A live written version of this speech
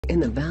in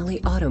the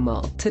Valley Auto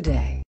Mall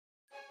today.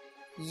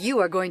 You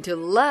are going to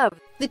love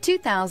the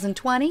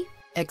 2020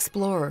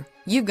 Explorer.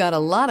 You've got a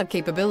lot of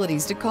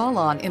capabilities to call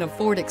on in a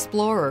Ford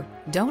Explorer.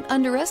 Don't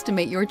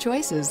underestimate your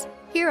choices.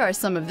 Here are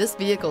some of this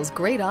vehicle's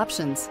great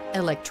options: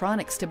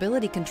 electronic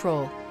stability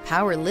control,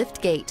 power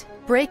liftgate,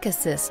 brake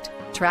assist,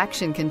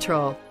 traction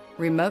control,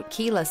 remote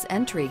keyless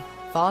entry,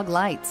 fog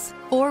lights,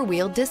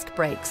 four-wheel disc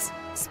brakes,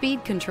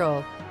 speed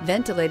control,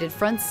 ventilated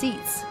front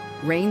seats,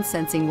 rain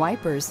sensing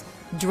wipers.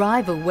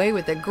 Drive away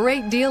with a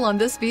great deal on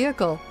this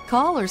vehicle.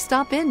 Call or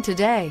stop in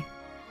today.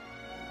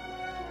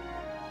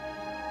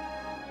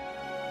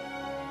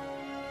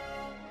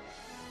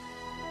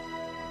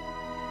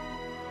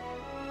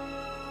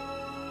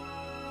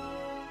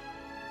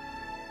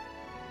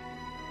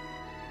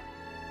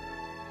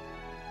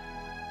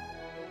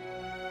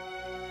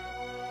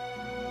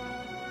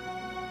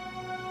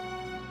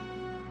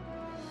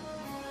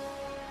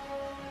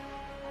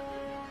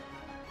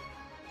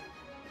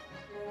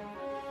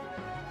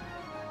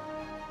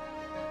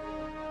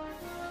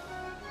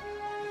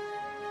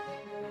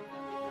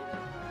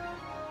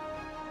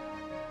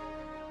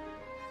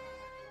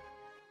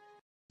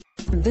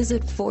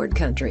 Visit Ford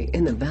Country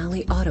in the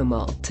Valley Auto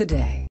Mall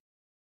today.